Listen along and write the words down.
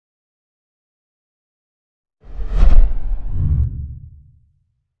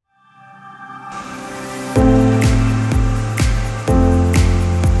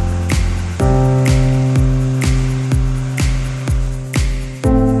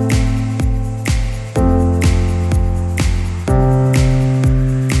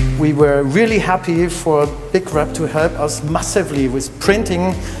we're really happy for BigRep to help us massively with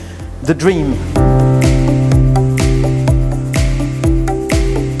printing the dream.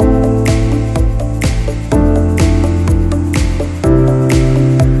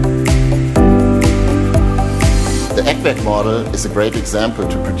 The Eckwerk model is a great example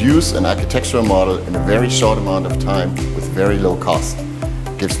to produce an architectural model in a very short amount of time with very low cost.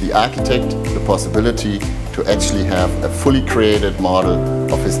 It gives the architect the possibility to actually have a fully created model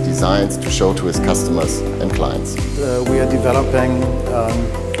of his designs to show to his customers and clients. We are developing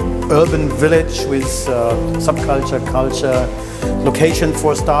urban village with subculture, culture, location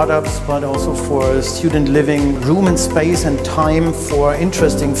for startups, but also for student living, room and space and time for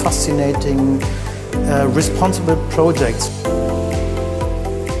interesting, fascinating, responsible projects.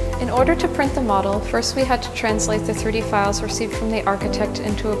 In order to print the model, first we had to translate the 3D files received from the architect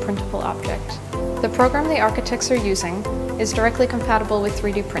into a printable object. The program the architects are using is directly compatible with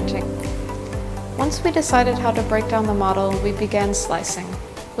 3D printing. Once we decided how to break down the model, we began slicing.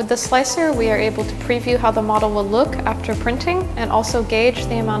 With the slicer, we are able to preview how the model will look after printing and also gauge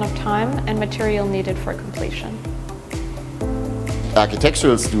the amount of time and material needed for completion.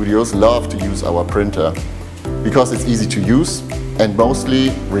 Architectural studios love to use our printer because it's easy to use and mostly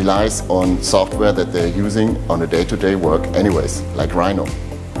relies on software that they're using on a day-to-day work anyways, like Rhino.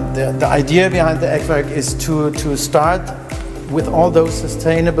 The idea behind the Eckwerk is to start with all those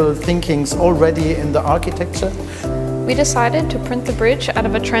sustainable thinkings already in the architecture. We decided to print the bridge out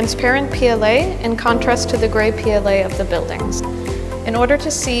of a transparent PLA in contrast to the gray PLA of the buildings. In order to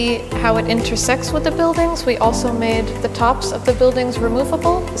see how it intersects with the buildings, we also made the tops of the buildings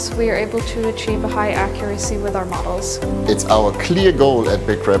removable, so we are able to achieve a high accuracy with our models. It's our clear goal at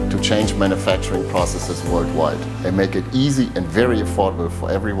BigRep to change manufacturing processes worldwide and make it easy and very affordable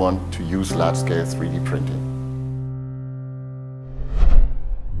for everyone to use large-scale 3D printing.